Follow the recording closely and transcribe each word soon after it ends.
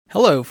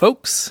Hello,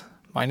 folks.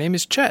 My name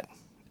is Chet,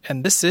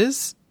 and this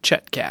is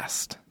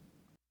Chetcast.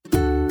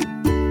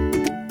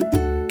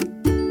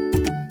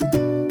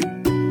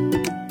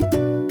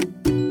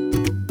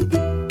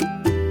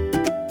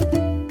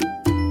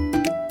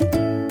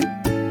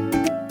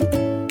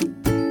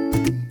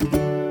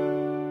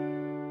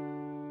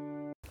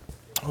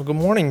 Well, good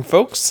morning,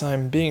 folks.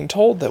 I'm being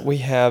told that we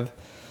have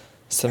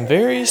some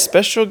very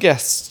special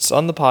guests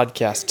on the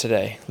podcast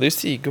today.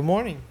 Lucy, good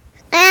morning.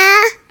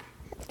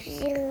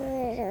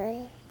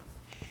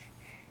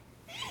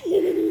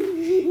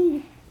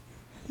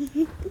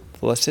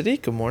 Felicity,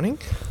 good morning.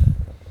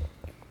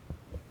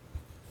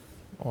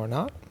 Or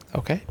not?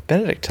 Okay.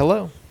 Benedict,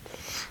 hello.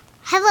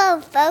 Hello,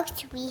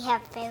 folks. We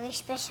have very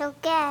special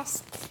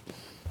guests.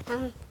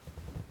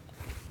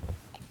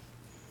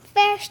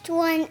 First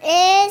one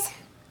is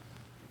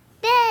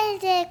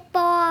Benedict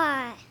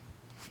Boy.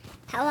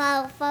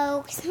 Hello,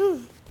 folks.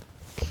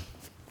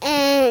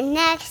 And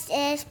next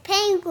is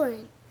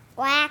Penguin.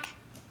 Quack.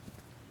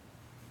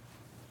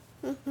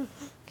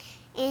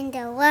 And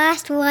the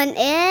last one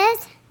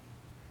is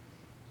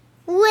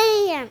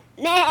William.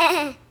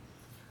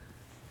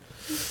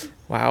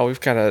 Wow, we've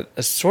got an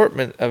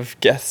assortment of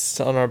guests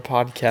on our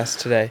podcast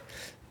today.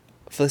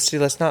 Felicity,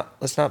 let's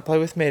not play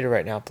with Mater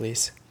right now,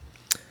 please.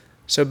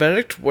 So,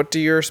 Benedict, what do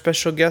your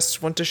special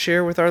guests want to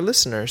share with our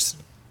listeners?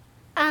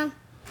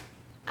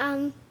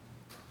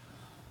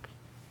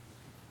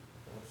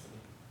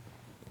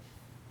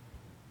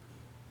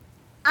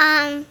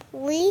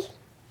 We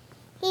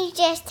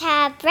just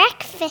had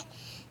breakfast.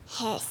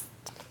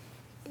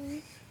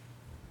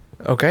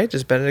 Okay,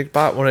 does Benedict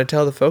Bot want to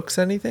tell the folks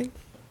anything?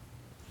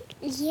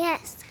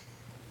 Yes.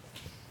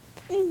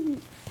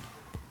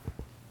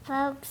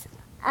 Folks,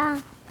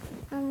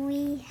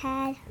 we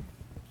had,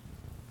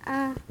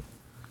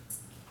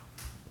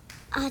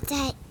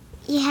 that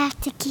you have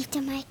to keep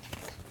the mic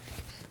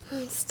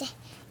on stay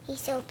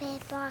so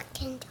Bad Bot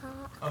can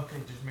talk. Okay,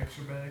 just make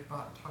sure Benedict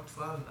Bot talks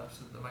loud enough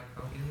so that the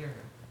microphone can hear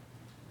him.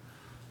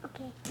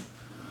 Okay.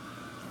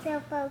 So,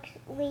 folks,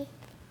 we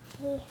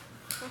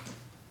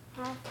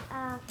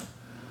have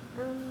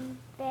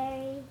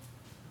very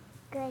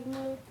good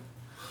news.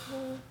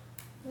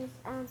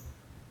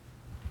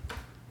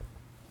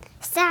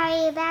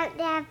 Sorry about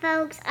that,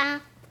 folks.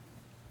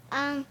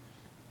 There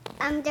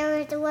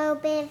was a little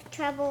bit of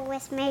trouble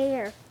with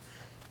Mater.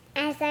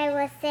 As I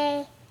was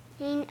saying,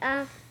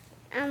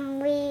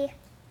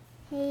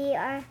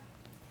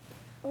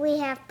 we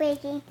have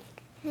breaking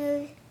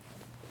news.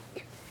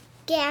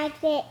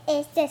 Gadget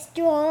is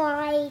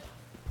destroyed.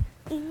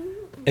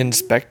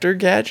 Inspector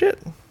Gadget?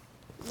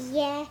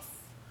 Yes.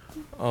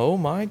 Oh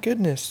my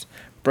goodness.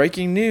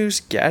 Breaking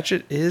news,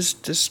 Gadget is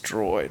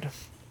destroyed.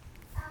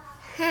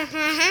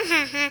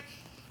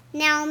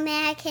 Now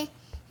Matt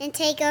can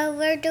take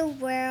over the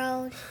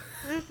world.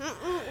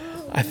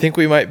 I think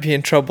we might be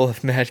in trouble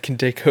if Matt can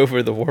take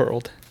over the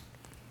world.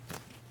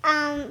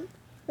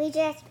 We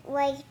just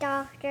like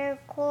Dr.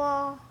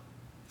 Claw.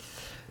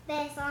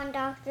 That's on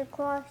Dr.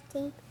 Claw's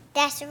team.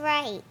 That's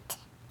right.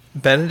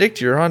 Benedict,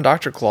 you're on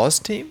Dr. Claw's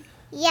team?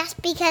 Yes,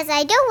 because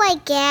I don't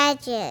like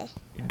Gadget.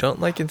 You don't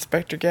like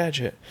Inspector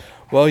Gadget.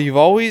 Well, you've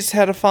always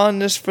had a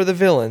fondness for the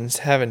villains,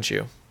 haven't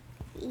you?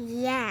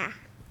 Yeah.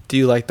 Do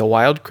you like the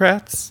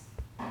Wildcrats?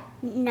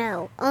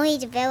 No, only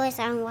the villains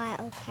on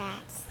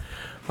Wildcats.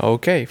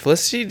 Okay,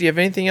 Felicity, do you have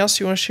anything else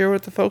you want to share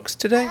with the folks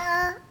today?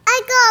 I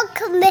got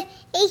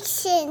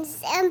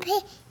commissions and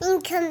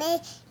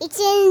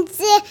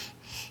commissions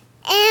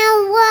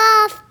and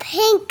love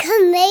pink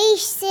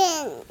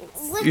commissions.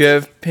 You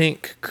have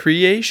pink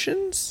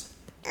creations?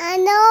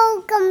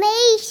 No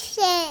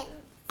commissions.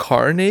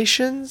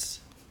 Carnations?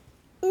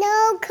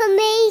 No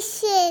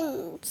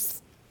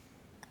commissions.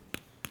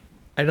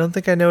 I don't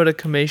think I know what a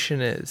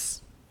commission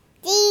is.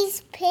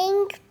 These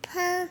pink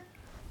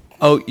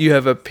Oh, you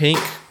have a pink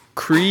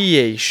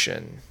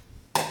creation.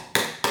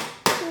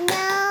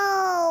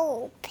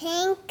 No,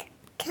 pink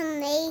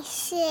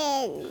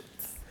commissions.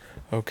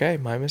 Okay,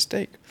 my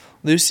mistake.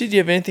 Lucy, do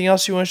you have anything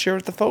else you want to share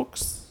with the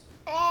folks?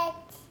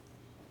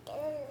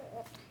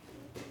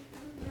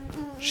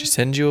 She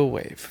sends you a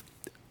wave.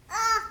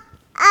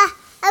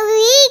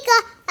 We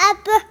got a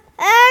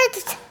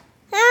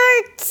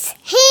bird's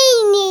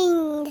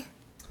hanging.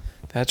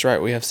 That's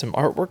right, we have some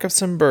artwork of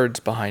some birds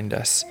behind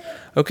us.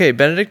 Okay,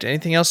 Benedict,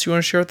 anything else you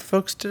want to share with the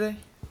folks today?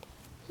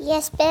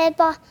 Yes, Bad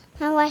Boy.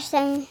 I want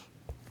them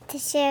to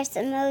share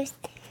some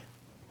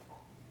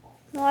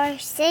more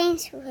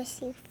things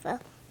with you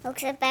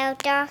folks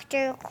about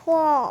Dr.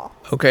 Claw.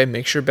 Okay,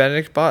 make sure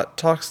Benedict Bot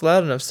talks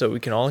loud enough so we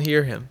can all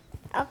hear him.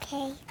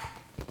 Okay.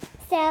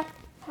 So,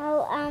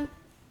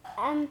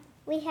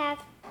 we have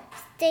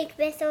stick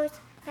missiles,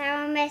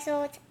 power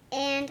missiles,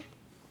 and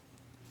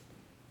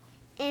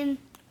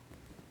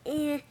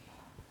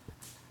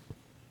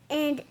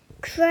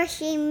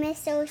crushing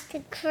missiles to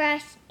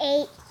crush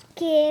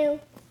HQ.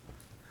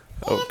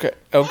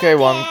 Okay,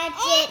 well,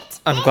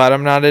 I'm glad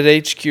I'm not at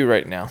HQ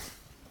right now.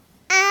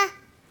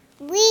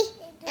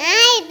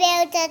 I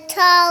built a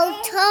tall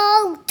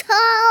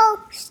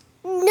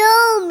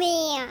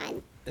snowman.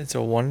 It's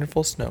a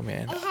wonderful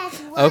snowman. It has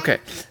one, Okay.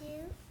 2,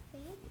 3.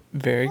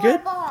 Very 4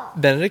 good. balls.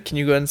 Benedict, can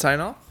you go ahead and sign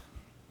off?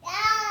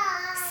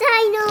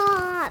 Sign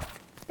off.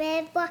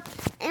 Red ball.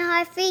 And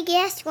our free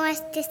guest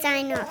wants to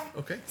sign off.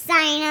 Okay.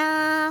 Sign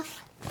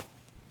off.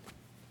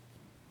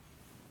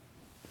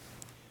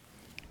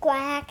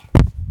 Quack.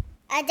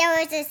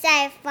 There was a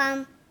sign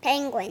from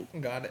Penguin.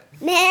 Got it.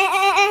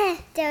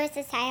 There was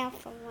a sign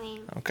off from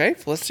Wayne. Okay,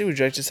 Felicity, would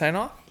you like to sign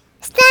off?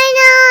 Sign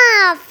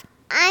off.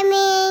 I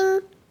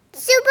mean,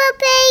 Super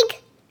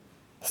Pig.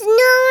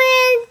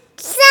 Snowman.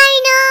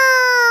 Sign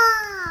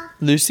off.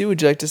 Lucy,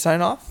 would you like to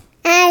sign off?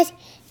 And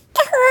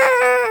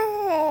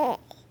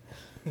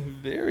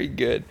Very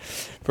good.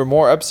 For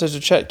more episodes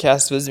of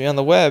Chetcast, visit me on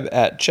the web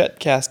at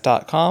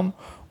chetcast.com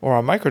or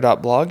on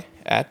microdot blog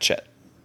at Chet.